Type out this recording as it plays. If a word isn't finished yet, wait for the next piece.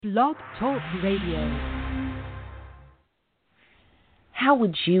Blog Talk Radio. How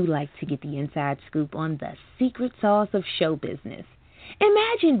would you like to get the inside scoop on the secret sauce of show business?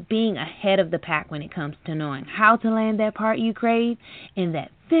 Imagine being ahead of the pack when it comes to knowing how to land that part you crave in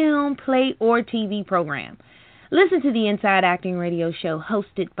that film, play, or TV program. Listen to the Inside Acting radio show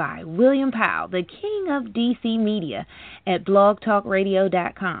hosted by William Powell, the king of DC media, at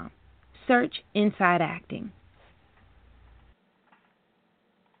blogtalkradio.com. Search Inside Acting.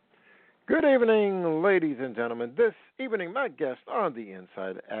 Good evening, ladies and gentlemen. This evening, my guest on the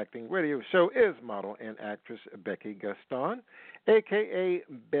Inside Acting radio show is model and actress Becky Gaston, a.k.a.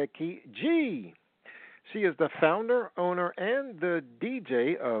 Becky G. She is the founder, owner, and the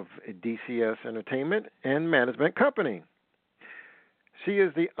DJ of DCS Entertainment and Management Company. She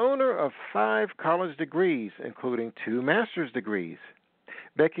is the owner of 5 college degrees, including 2 master's degrees.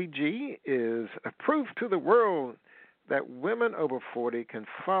 Becky G is a proof to the world that women over 40 can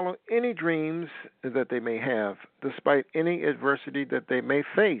follow any dreams that they may have, despite any adversity that they may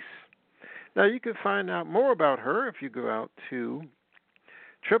face. Now, you can find out more about her if you go out to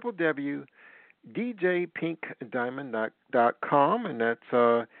www.djpinkdiamond.com, and that's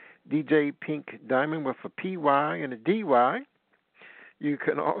DJ Pink Diamond with a P-Y and a D-Y. You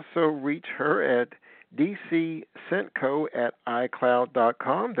can also reach her at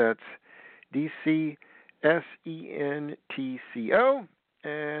dcsentco@icloud.com. That's DCSENTCO,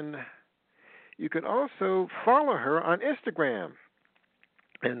 and you can also follow her on Instagram,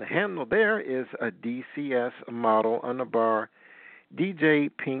 and the handle there is a DCS model _ DJ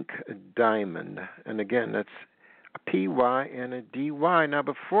Pink Diamond, and again that's a PY and a DY. Now,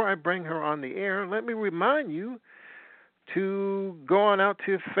 before I bring her on the air, let me remind you to go on out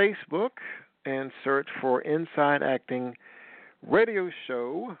to Facebook and search for Inside Acting Radio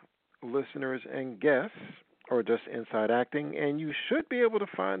Show listeners and guests, or just Inside Acting, and you should be able to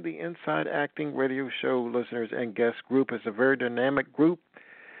find the Inside Acting Radio Show listeners and guests group. It's a very dynamic group.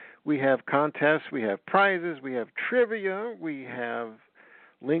 We have contests, we have prizes, we have trivia, we have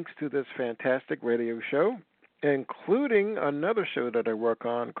links to this fantastic radio show, including another show that I work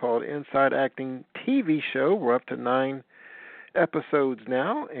on called Inside Acting TV Show. We're up to 9 episodes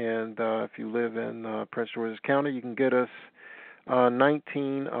now, and if you live in Prince George's County, you can get us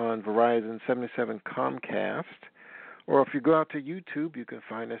 19 on Verizon, 77 Comcast. Or if you go out to YouTube, you can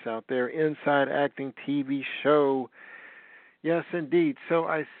find us out there, Inside Acting TV Show. Yes, indeed. So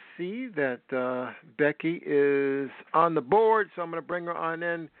I see that Becky is on the board, so I'm going to bring her on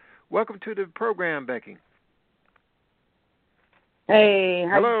in. Welcome to the program, Becky. Hey,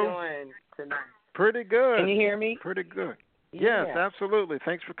 how Hello. you doing tonight? Pretty good. Can you hear me? Pretty good. Yeah. Yes, absolutely.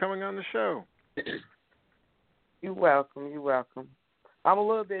 Thanks for coming on the show. You're welcome. You're welcome. I'm a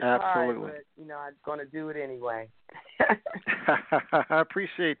little bit Absolutely. tired, but, I'm going to do it anyway. I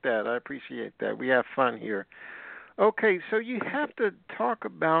appreciate that. We have fun here. Okay, so you have to tell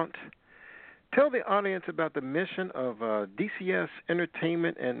the audience about the mission of DCS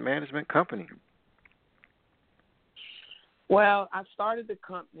Entertainment and Management Company. Well, I started the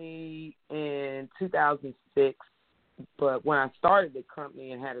company in 2006, but when I started the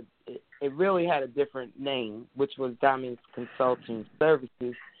company, it really had a different name, which was Diamonds Consulting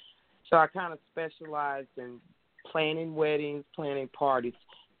Services. So I kind of specialized in planning weddings, planning parties,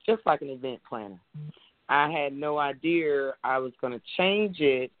 just like an event planner. I had no idea I was going to change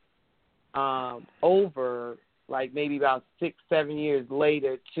it over, like maybe about 6-7 years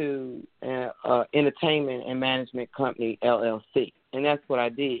later, to Entertainment and Management Company, LLC. And that's what I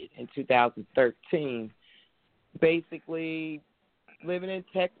did in 2013. Basically, living in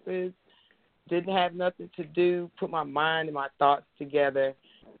Texas, didn't have nothing to do, put my mind and my thoughts together,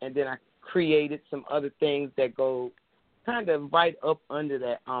 and then I created some other things that go kind of right up under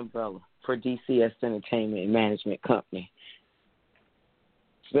that umbrella for DCS Entertainment and Management Company.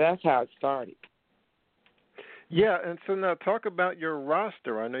 So that's how it started. Yeah, and so now talk about your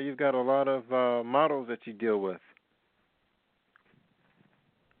roster. I know you've got a lot of models that you deal with.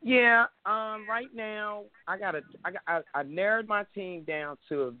 Yeah, right now I narrowed my team down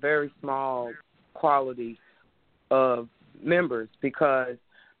to a very small quality of members because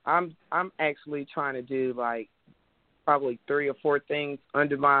I'm actually trying to do like probably 3 or 4 things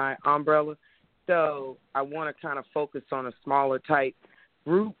under my umbrella. So I want to kind of focus on a smaller type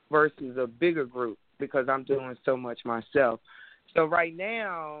group versus a bigger group because I'm doing so much myself. So right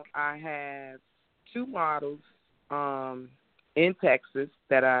now I have 2 models in Texas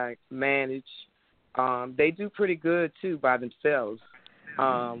that I manage. They do pretty good, too, by themselves.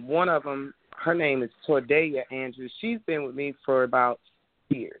 One of them, her name is Tordeya Andrews. She's been with me for about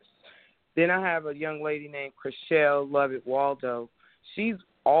years. Then I have a young lady named Chriselle Lovett Waldo. She's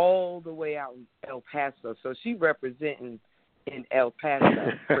all the way out in El Paso. So she representing in El Paso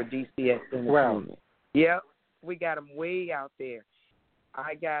for DCS Entertainment. Wow. Yep, we got them way out there.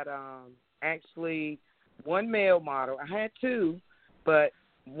 I got actually one male model. I had two, but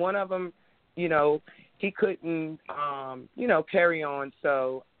one of them, he couldn't, carry on.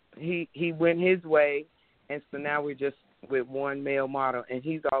 So he went his way, and so now we're just with one male model, and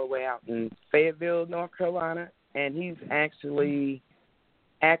he's all the way out in Fayetteville, North Carolina, and he's actually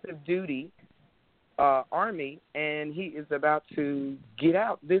active duty Army, and he is about to get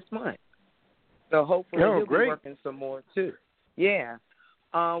out this month. So hopefully he'll be working some more too. Yeah.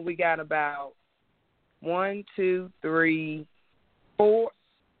 We got about 4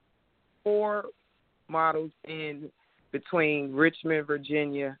 models in between Richmond,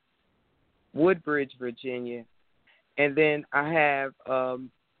 Virginia, Woodbridge, Virginia, and then I have a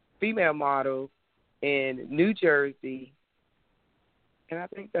female model in New Jersey, and I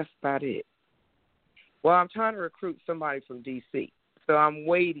think that's about it. Well, I'm trying to recruit somebody from D.C., so I'm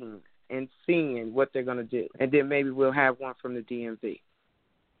waiting and seeing what they're going to do, and then maybe we'll have one from the DMV.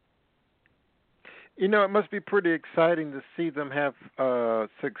 It must be pretty exciting to see them have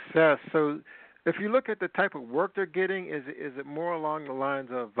success. So if you look at the type of work they're getting, is it more along the lines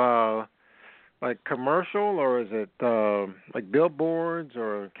of like commercial, or is it like billboards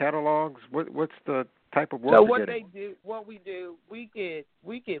or catalogs? What's the type of work they're getting?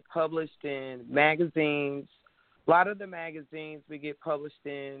 We get published in magazines. A lot of the magazines we get published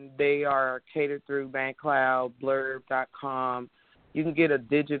in, they are catered through BandCloud, Blurb.com. You can get a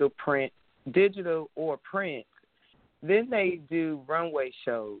digital or print. Then they do runway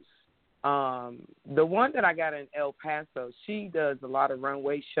shows. The one that I got in El Paso, she does a lot of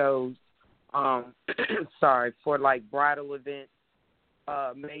runway shows. For like bridal events,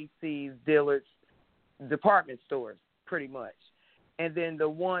 Macy's, Dillard's, department stores, pretty much. And then the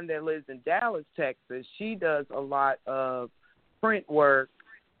one that lives in Dallas, Texas, she does a lot of print work,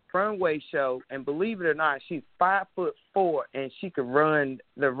 runway show, and believe it or not, she's 5'4", and she could run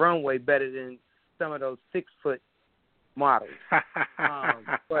the runway better than some of those 6-foot models.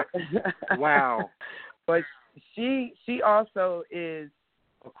 Wow! But she also is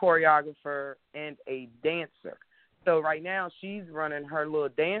a choreographer and a dancer. So right now she's running her little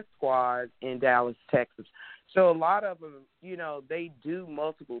dance squad in Dallas, Texas. So a lot of them, they do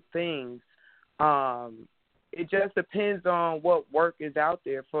multiple things. It just depends on what work is out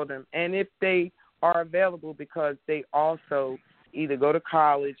there for them and if they are available, because they also either go to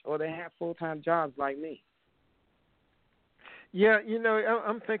college or they have full-time jobs like me. Yeah,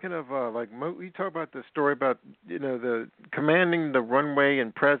 I'm thinking of we talk about the story about the commanding the runway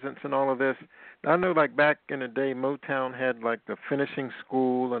and presence and all of this. I know, like back in the day, Motown had like the finishing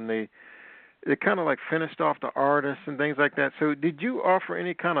school, and they kind of like finished off the artists and things like that. So, did you offer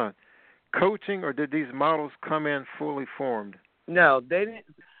any kind of coaching, or did these models come in fully formed? No, they didn't.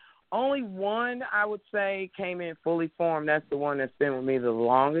 Only one, I would say, came in fully formed. That's the one that's been with me the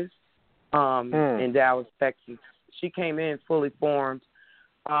longest in Dallas, Texas. She came in fully formed.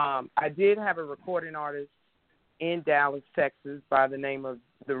 I did have a recording artist in Dallas, Texas by the name of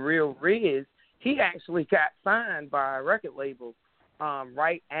The Real Riz. He actually got signed by a record label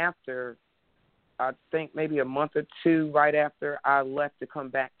right after, I think maybe a month or two right after I left to come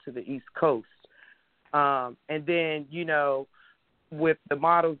back to the East Coast. And then, with the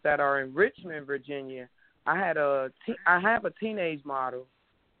models that are in Richmond, Virginia, I have a teenage model.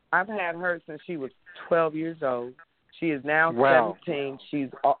 I've had her since she was 12 years old. She is now 17.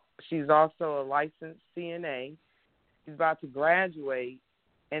 She's also a licensed CNA. She's about to graduate.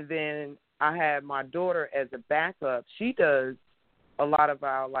 And then I have my daughter as a backup. She does a lot of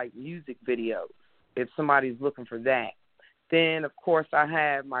our music videos if somebody's looking for that. Then, of course, I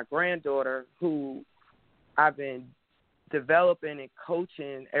have my granddaughter who I've been developing and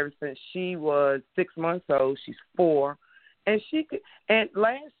coaching ever since she was 6 months old. She's 4. And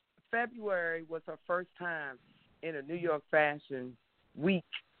last February was her first time in a New York Fashion Week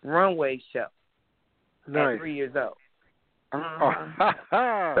runway show. Nice. At 3 years old.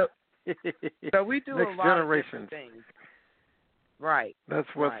 So we do Next a lot generation. of different things. Right. That's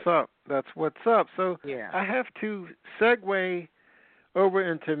what's up. So yeah. I have to segue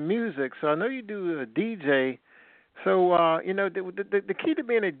over into music. So I know you do a DJ. So, the key to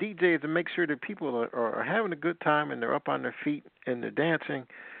being a DJ is to make sure that people are having a good time and they're up on their feet and they're dancing.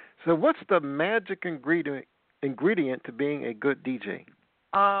 So what's the magic ingredient to being a good DJ?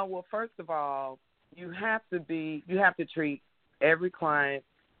 Well, first of all, you have to treat every client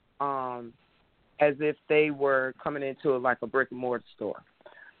as if they were coming into a brick and mortar store.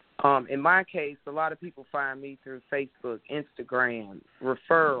 In my case, a lot of people find me through Facebook, Instagram,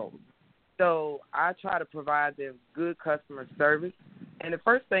 referrals. So I try to provide them good customer service. And the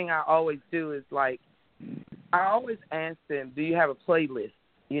first thing I always do is, like, I always ask them, do you have a playlist?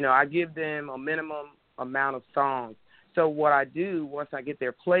 You know, I give them a minimum amount of songs. So what I do, once I get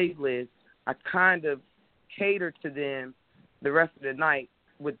their playlist, I kind of cater to them the rest of the night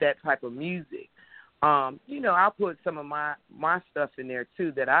with that type of music. You know, I'll put some of my stuff in there,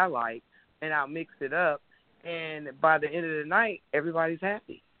 too, that I like, and I'll mix it up. And by the end of the night, everybody's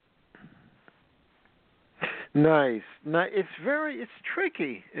happy. Nice. Now, it's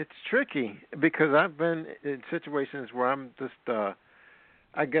tricky. It's tricky because I've been in situations where I'm just,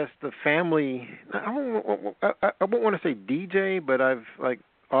 I guess the family, I won't want to say DJ, but I've, like,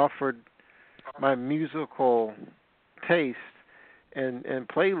 offered my musical taste and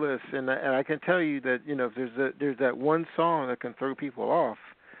playlists, and I can tell you that, you know, there's that one song that can throw people off.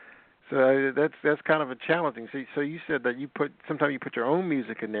 So that's kind of a challenging. So you said that sometimes you put your own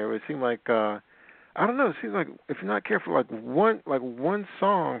music in there. It seemed like I don't know. It seems like if you're not careful, like one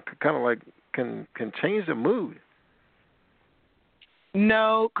song kind of like can change the mood.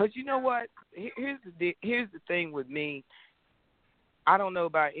 No, because you know what? Here's the thing with me. I don't know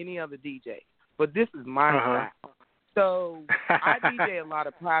about any other DJ, but this is my style. So I DJ a lot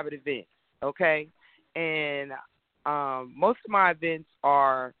of private events, okay? And most of my events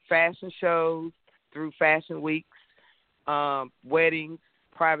are fashion shows through fashion weeks, weddings,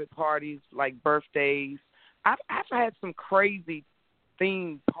 private parties, like birthdays. I've had some crazy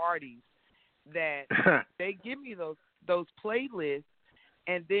themed parties that they give me those playlists,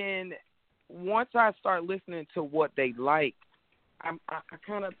 and then once I start listening to what they like, I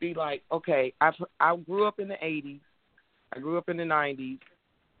kind of be like, okay, I grew up in the 80s, I grew up in the 90s,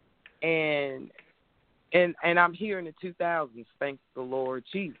 and I'm here in the 2000s, thank the Lord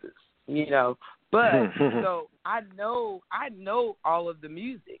Jesus, you know. But so I know all of the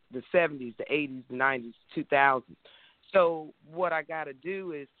music, the 70s, the 80s, the 90s, 2000s. So what I got to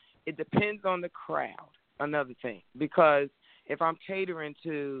do is it depends on the crowd, another thing, because if I'm catering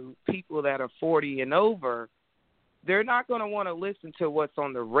to people that are 40 and over, they're not going to want to listen to what's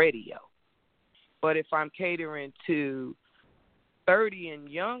on the radio. But if I'm catering to 30 and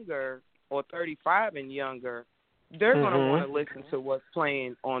younger or 35 and younger, they're going to want to listen to what's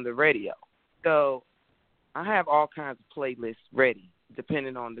playing on the radio. So I have all kinds of playlists ready,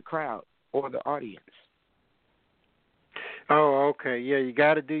 depending on the crowd or the audience. Oh, okay. Yeah, you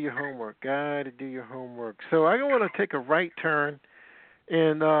got to do your homework. So I want to take a right turn.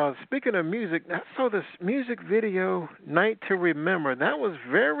 And speaking of music, I saw this music video, Night to Remember. That was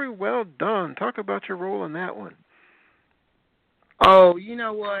very well done. Talk about your role in that one. Oh, you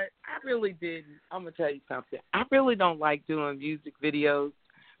know what? I really didn't. I'm going to tell you something. I really don't like doing music videos.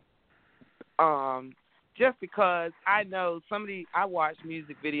 Just because I know I watch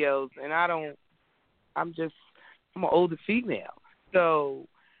music videos and I'm an older female. So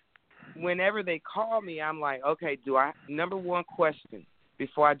whenever they call me, I'm like, okay, number one question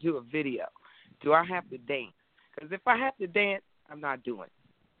before I do a video, do I have to dance? Because if I have to dance, I'm not doing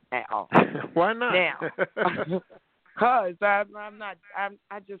it at all. Why not? Now, because I'm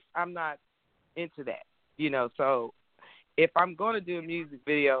not into that, you know. So if I'm going to do a music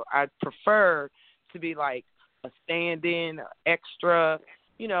video, I prefer to be like a stand-in, extra,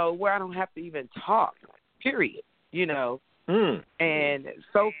 you know, where I don't have to even talk, period, you know. And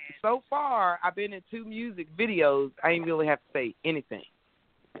so far, I've been in 2 music videos. I ain't really have to say anything.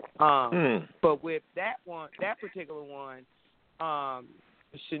 But with that particular one,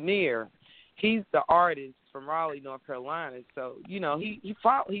 Chenier, he's the artist from Raleigh, North Carolina. So, you know, he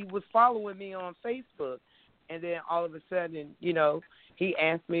was following me on Facebook, and then all of a sudden, you know, he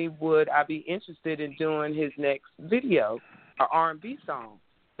asked me would I be interested in doing his next video, an R&B song.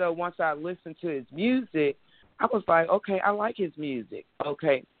 So once I listened to his music, I was like, okay, I like his music.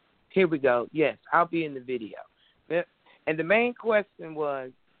 Okay, here we go. Yes, I'll be in the video. And the main question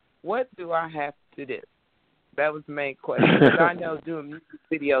was, what do I have to do? That was the main question. Because I know doing music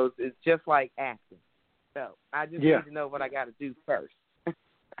videos is just like acting. So I just need to know what I got to do first.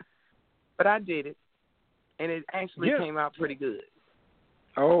 But I did it, and it actually came out pretty good.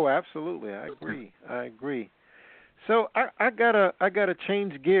 Oh, absolutely. I agree. So I gotta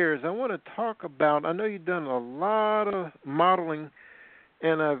change gears. I want to talk about. I know you've done a lot of modeling,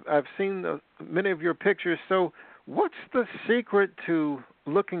 and I've seen many of your pictures. So, what's the secret to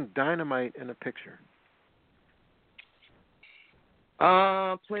looking dynamite in a picture?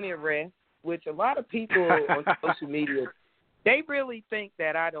 Plenty of rest. Which a lot of people on social media, they really think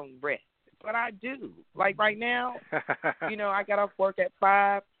that I don't rest. but I do. Like right now, I got off work at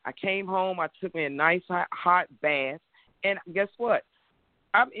 5. I came home. I took me a nice hot bath. And guess what?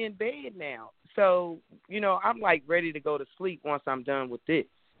 I'm in bed now. So, I'm like ready to go to sleep once I'm done with this.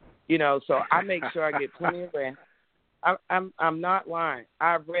 So I make sure I get plenty of rest. I'm not lying.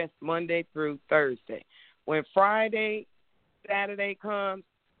 I rest Monday through Thursday. When Friday, Saturday comes,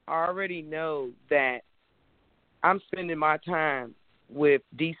 I already know that I'm spending my time with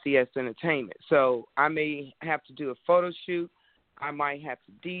DCS Entertainment. So I may have to do a photo shoot. I might have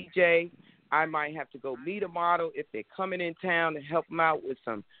to DJ. I might have to go meet a model if they're coming in town to help them out with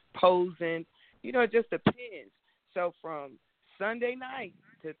some posing. It just depends. So from Sunday night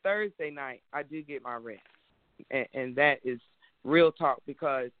to Thursday night, I do get my rest. And that is real talk,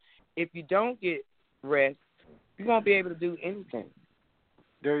 because if you don't get rest, you won't be able to do anything.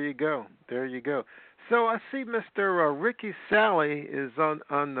 There you go. So I see Mr. Ricky Sally is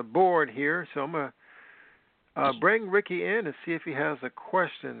on the board here, so I'm going to bring Ricky in and see if he has a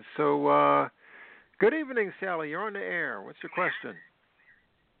question. So good evening, Sally. You're on the air. What's your question?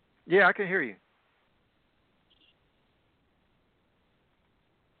 Yeah, I can hear you.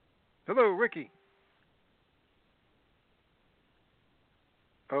 Hello, Ricky.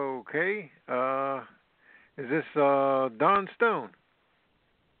 Okay. Is this Don Stone?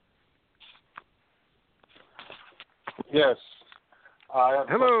 Yes. I have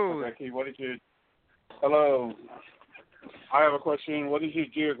a Hello. question for Becky. Hello. I have a question. What is your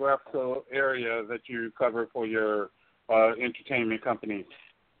geographical area that you cover for your entertainment company?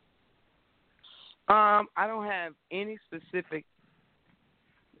 I don't have any specific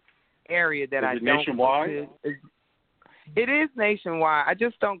area that I don't. Nationwide? It is nationwide. I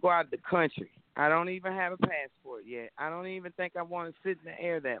just don't go out of the country. I don't even have a passport yet. I don't even think I want to sit in the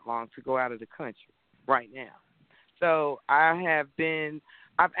air that long to go out of the country right now. So I've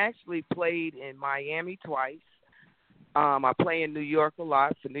actually played in Miami twice. I play in New York a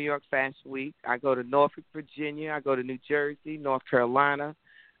lot for New York Fashion Week. I go to Norfolk, Virginia. I go to New Jersey, North Carolina.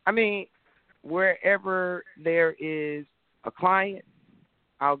 I mean, wherever there is a client,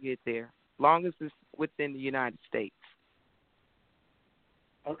 I'll get there, long as it's within the United States.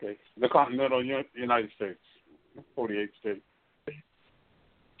 Okay. The continental United States, 48 states.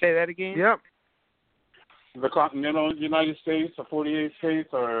 Say that again? Yep. The continental United States, the 48 states,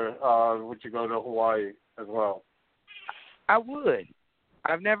 or would you go to Hawaii as well? I would.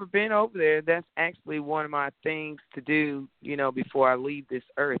 I've never been over there. That's actually one of my things to do, before I leave this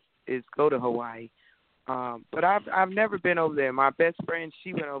earth, is go to Hawaii. But I've never been over there. My best friend,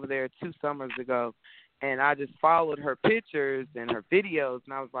 she went over there 2 summers ago, and I just followed her pictures and her videos,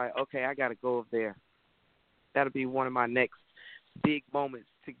 and I was like, okay, I got to go over there. That'll be one of my next big moments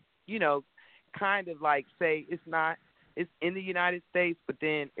to, kind of like say it's in the United States, but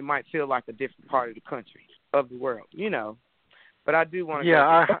then it might feel like a different part of the country, of the world, But I do want to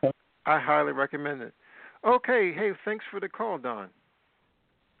go. I highly recommend it. Okay, hey, thanks for the call, Don.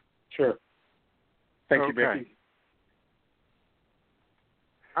 Sure. Thank you, Becky.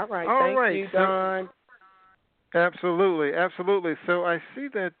 All right. Thank you, Don. Absolutely. So I see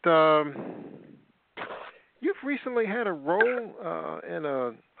that you've recently had a role in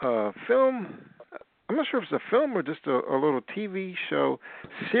a film. I'm not sure if it's a film or just a little TV show,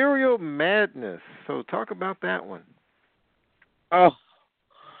 Serial Madness. So talk about that one. Oh,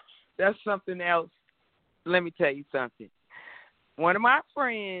 that's something else. Let me tell you something. One of my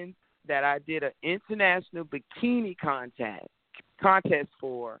friends that I did an international bikini contest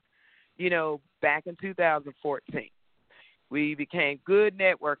for, back in 2014. We became good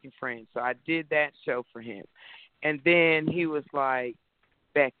networking friends, so I did that show for him. And then he was like,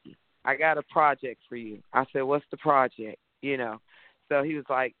 Becky, I got a project for you. I said, what's the project? So he was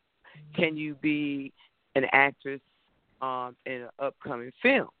like, can you be an actress in an upcoming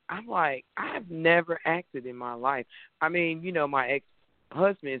film? I'm like, I've never acted in my life. I mean, my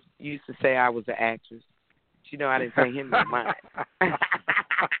ex-husband used to say I was an actress. But, I didn't pay him no mind.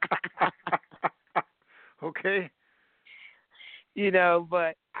 Okay.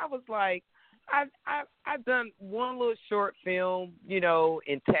 But I was like, I've done one little short film,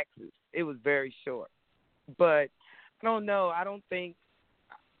 in Texas. It was very short. But I don't know. I don't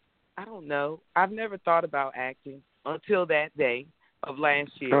know. I've never thought about acting until that day of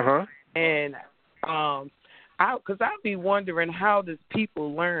last year. Uh-huh. And because I'd be wondering, how does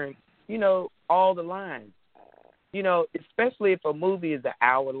people learn, all the lines? Especially if a movie is an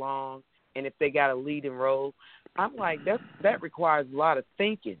hour long and if they got a leading role. I'm like, that requires a lot of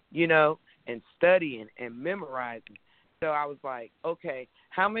thinking, and studying and memorizing. So I was like, okay,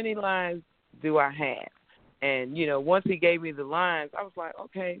 how many lines do I have? And once he gave me the lines, I was like,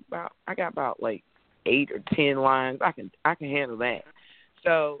 okay, I got about like 8 or 10 lines. I can handle that.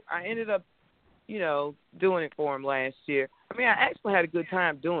 So I ended up, doing it for him last year. I mean, I actually had a good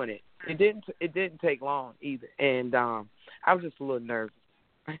time doing it. It didn't take long either, and I was just a little nervous.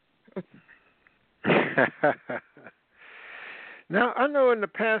 Now, I know in the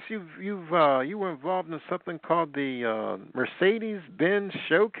past you were involved in something called the Mercedes-Benz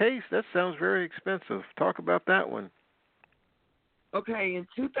Showcase. That sounds very expensive. Talk about that one. Okay, in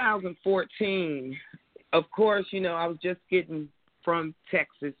 2014, of course, I was just getting from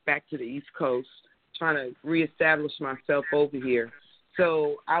Texas back to the East Coast, trying to reestablish myself over here.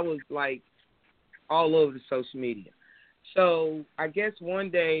 So I was like all over the social media. So I guess one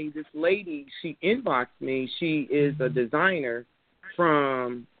day this lady, she inboxed me. She is a designer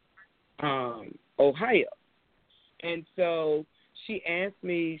from Ohio. And so she asked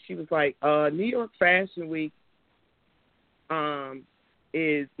me, she was like, New York Fashion Week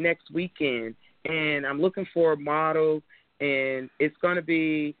is next weekend, and I'm looking for a model, and it's going to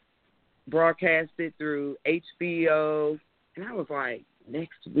be broadcasted through HBO. And I was like,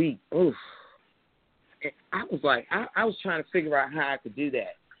 next week? Oof. And I was like, I was trying to figure out how I could do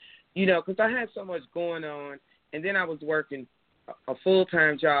that, because I had so much going on, and then I was working a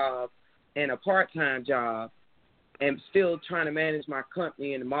full-time job and a part-time job and still trying to manage my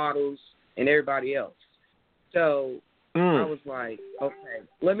company and the models and everybody else. So I was like, okay,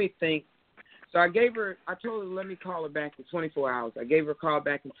 let me think. So I told her, let me call her back in 24 hours. I gave her a call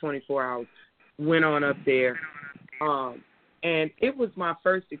back in 24 hours, went on up there. And it was my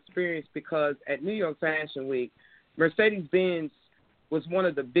first experience because at New York Fashion Week, Mercedes-Benz was one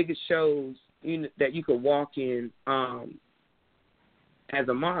of the biggest shows that you could walk in as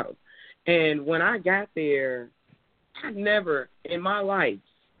a model. And when I got there, I'd never in my life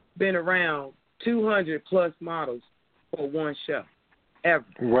been around 200-plus models for one show, ever.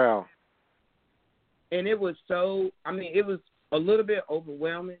 Wow. And it was it was a little bit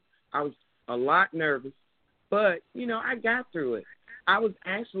overwhelming. I was a lot nervous. But, I got through it. I was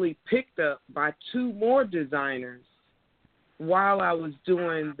actually picked up by 2 more designers while I was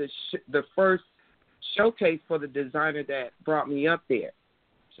doing the first showcase for the designer that brought me up there.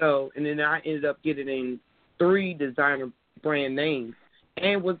 So, and then I ended up getting 3 designer brand names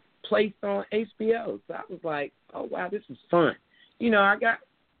and was placed on HBO. So I was like, oh, wow, this is fun. I got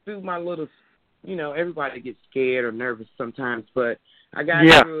through my little, everybody gets scared or nervous sometimes, but I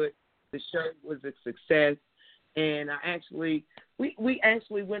got through it. The show was a success. And we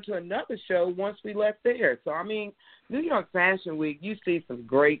actually went to another show once we left there. So, I mean, New York Fashion Week, you see some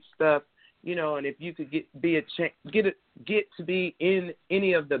great stuff, and if you could get to be in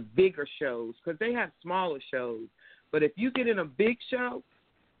any of the bigger shows, because they have smaller shows. But if you get in a big show,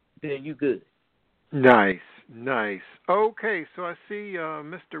 then you good. Nice. Okay, so I see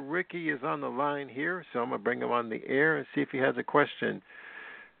Mr. Ricky is on the line here, so I'm going to bring him on the air and see if he has a question.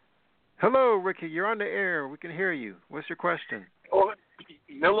 Hello, Ricky. You're on the air. We can hear you. What's your question? Oh,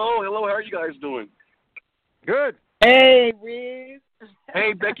 hello. How are you guys doing? Good. Hey, Riz.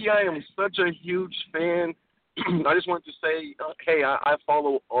 Hey, Becky. I am such a huge fan. I just wanted to say, hey, I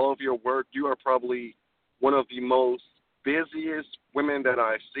follow all of your work. You are probably one of the most busiest women that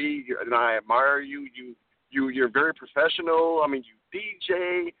I see, and I admire you. You're very professional. I mean, you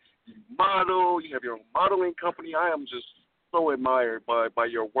DJ, you model, you have your own modeling company. I am just so admired by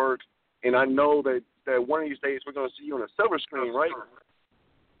your work. And I know that one of these days we're going to see you on a silver screen, right?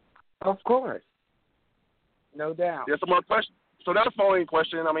 Of course. No doubt. Yeah, so that's my only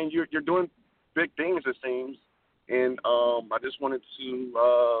question. I mean, you're doing big things, it seems. And I just wanted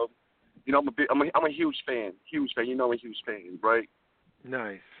to, I'm a huge fan. I'm a huge fan, right?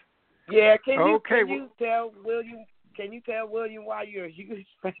 Nice. Yeah, can you tell William why you're a huge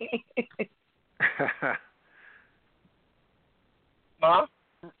fan? Huh?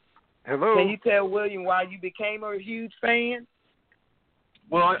 Hello. Can you tell William why you became a huge fan?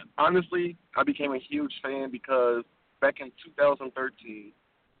 Well, honestly, I became a huge fan because back in 2013,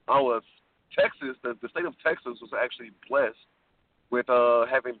 the state of Texas was actually blessed with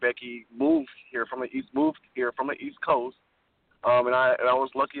having Becky move here from the East Coast, and I was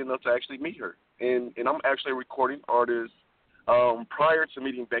lucky enough to actually meet her. And I'm actually a recording artist. Prior to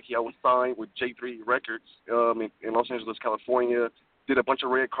meeting Becky, I was signed with J3 Records in Los Angeles, California. Did a bunch of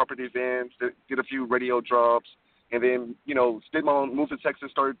red carpet events, did a few radio drops, and then, did my own, moved to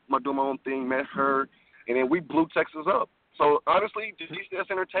Texas, started doing my own thing, met her, and then we blew Texas up. So, honestly, DCS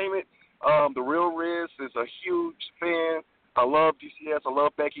Entertainment, the real Riz is a huge fan. I love DCS. I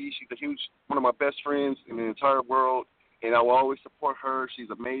love Becky. She's one of my best friends in the entire world, and I will always support her. She's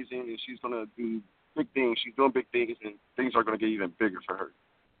amazing, and she's going to do big things. She's doing big things, and things are going to get even bigger for her.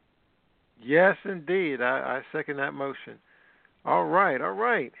 Yes, indeed. I second that motion. All right, all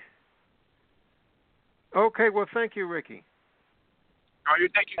right. Okay, well, thank you, Ricky. All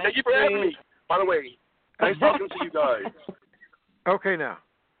right, thank you for having me. By the way, nice talking to you guys. Okay, now.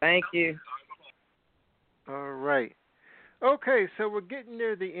 Thank you. All right. Okay, so we're getting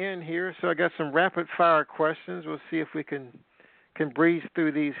near the end here, so I got some rapid fire questions. We'll see if we can breeze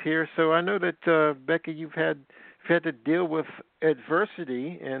through these here. So I know that Becky, you've had to deal with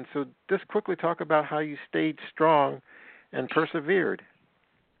adversity, and so just quickly talk about how you stayed strong and persevered.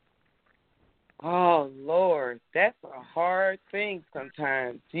 Oh Lord, that's a hard thing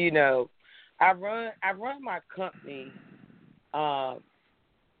sometimes. You know, I run my company by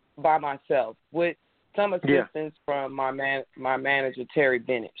myself with some assistance from my manager Terry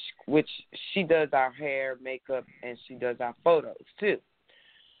Bennett, which she does our hair, makeup, and she does our photos too.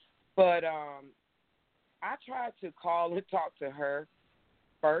 But I try to call and talk to her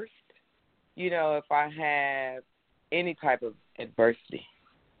first. You know, if I have any type of adversity,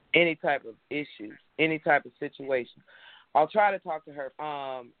 any type of issues, any type of situation, I'll try to talk to her.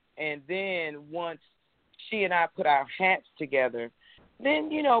 And then once she and I put our hats together,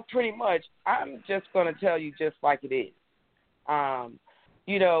 then, you know, pretty much I'm just going to tell you just like it is.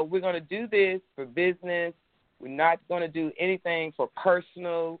 You know, we're going to do this for business. We're not going to do anything for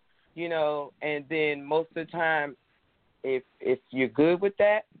personal, you know, and then most of the time, if you're good with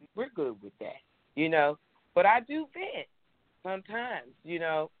that, we're good with that, you know. But I do vent sometimes, you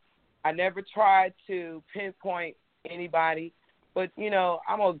know. I never try to pinpoint anybody, but, you know,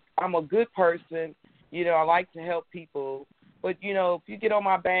 I'm a good person. You know, I like to help people. But, you know, if you get on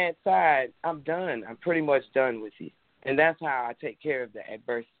my bad side, I'm done. I'm pretty much done with you. And that's how I take care of the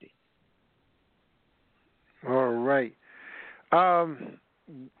adversity. All right.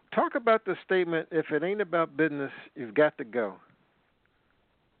 Talk about the statement, if it ain't about business, you've got to go.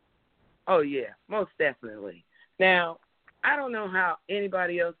 Oh, yeah, most definitely. Now, I don't know how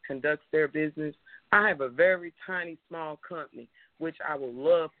anybody else conducts their business. I have a very tiny, small company, which I would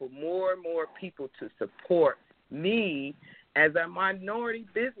love for more and more people to support me as a minority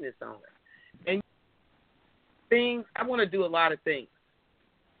business owner. And I want to do a lot of things.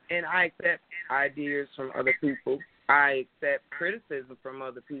 And I accept ideas from other people. I accept criticism from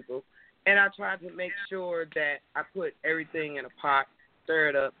other people. And I try to make sure that I put everything in a pot, stir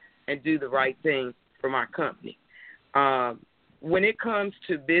it up, and do the right thing for my company. When it comes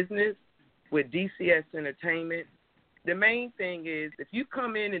to business with DCS Entertainment, the main thing is if you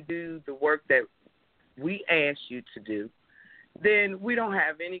come in and do the work that we ask you to do, then we don't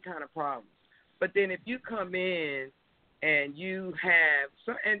have any kind of problems. But then if you come in and you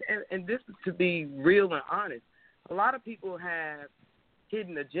have and this is to be real and honest, a lot of people have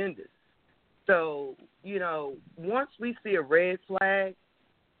hidden agendas. So, you know, once we see a red flag,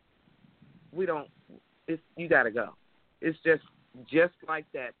 you got to go. It's just like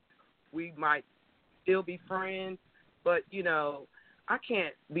that. We might still be friends, but, you know, I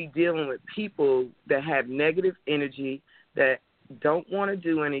can't be dealing with people that have negative energy, that don't want to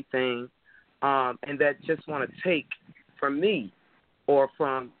do anything, and that just want to take from me or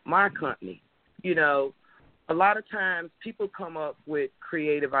from my company. You know, a lot of times people come up with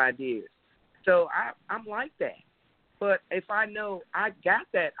creative ideas. So I'm like that. But if I know I got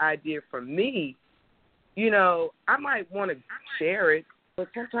that idea from me, you know, I might want to share it, but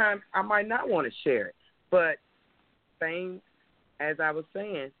sometimes I might not want to share it. But same as I was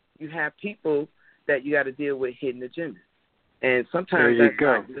saying, you have people that you got to deal with hidden agendas. And sometimes that's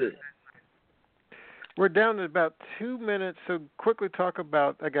not good. We're down to about 2 minutes, so quickly talk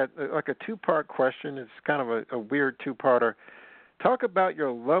about, I got like a two-part question. It's kind of a weird two-parter. Talk about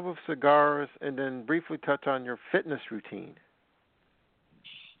your love of cigars and then briefly touch on your fitness routine.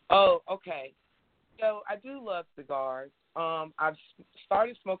 Oh, okay. So I do love cigars. I've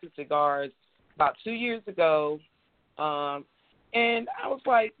started smoking cigars about 2 years ago, and I was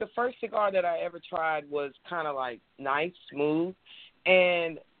like, the first cigar that I ever tried was kind of like nice, smooth,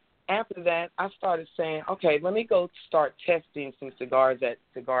 and after that, I started saying, okay, let me go start testing some cigars at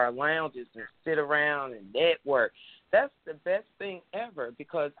cigar lounges and sit around and network. That's the best thing ever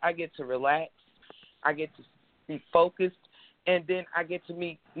because I get to relax, I get to be focused, and then I get to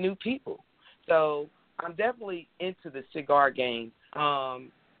meet new people. So I'm definitely into the cigar game.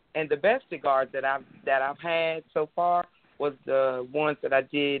 And the best cigars that I've had so far was the ones that I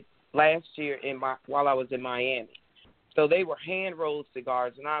did last year while I was in Miami. So they were hand-rolled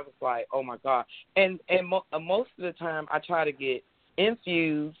cigars, and I was like, oh, my God. And most of the time I try to get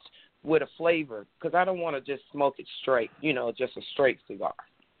infused with a flavor because I don't want to just smoke it straight, you know, just a straight cigar.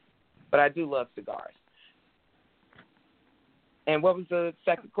 but I do love cigars. And what was the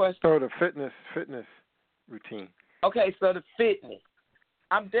second question? Oh, the fitness routine. Okay, so the fitness.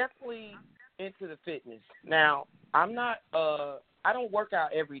 I'm definitely into the fitness. Now, I'm not I don't work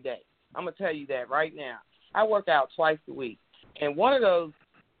out every day. I'm going to tell you that right now. I work out twice a week. And one of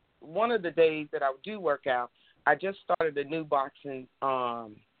the days that I do work out, I just started a new boxing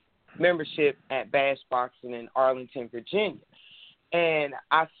membership at Bash Boxing in Arlington, Virginia. And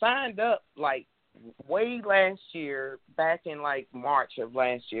I signed up like way last year, back in like March of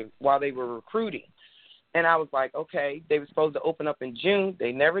last year while they were recruiting. And I was like, okay, they were supposed to open up in June.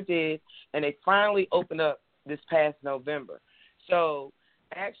 They never did. And they finally opened up this past November. So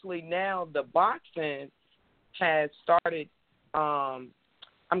actually now the boxing has started. I'm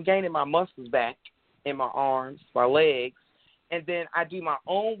gaining my muscles back in my arms, my legs. And then I do my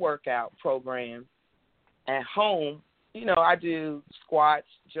own workout program at home. You know, I do squats,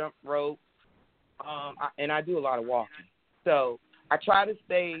 jump rope, and I do a lot of walking. So I try to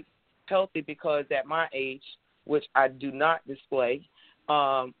stay healthy because at my age, which I do not display,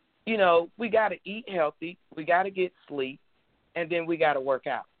 you know, we got to eat healthy, we got to get sleep, and then we got to work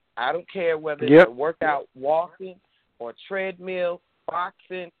out. I don't care whether it's a workout walking or treadmill,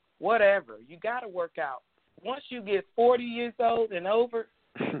 boxing, whatever. You got to work out. Once you get 40 years old and over,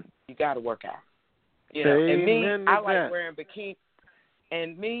 you got to work out. You know, and me, I like wearing bikinis.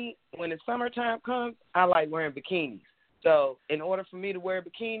 And me, when the summertime comes, I like wearing bikinis. So in order for me to wear a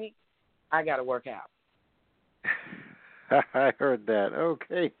bikini, I got to work out. I heard that.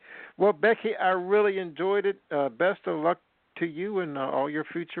 Okay. Well, Becky, I really enjoyed it. Best of luck to you and all your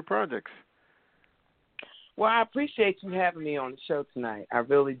future projects. Well, I appreciate you having me on the show tonight. I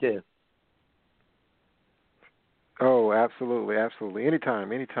really do. Oh, absolutely, absolutely.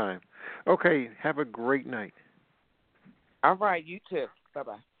 Anytime. Okay, have a great night. All right, you too.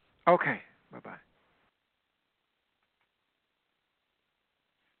 Bye-bye. Okay, bye-bye.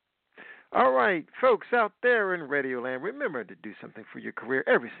 All right, folks out there in Radio Land, remember to do something for your career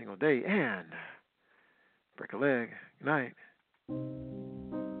every single day and break a leg. Good night.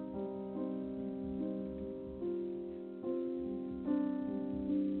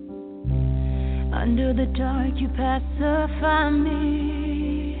 Under the dark you pacify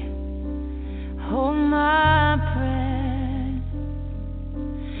me. Hold my breath.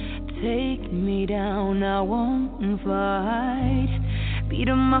 Take me down, I won't fight. Beat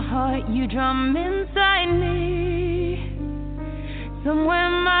of my heart, you drum inside me. Somewhere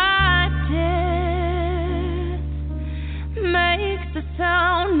my death makes a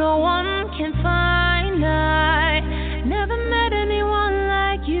sound no one can find.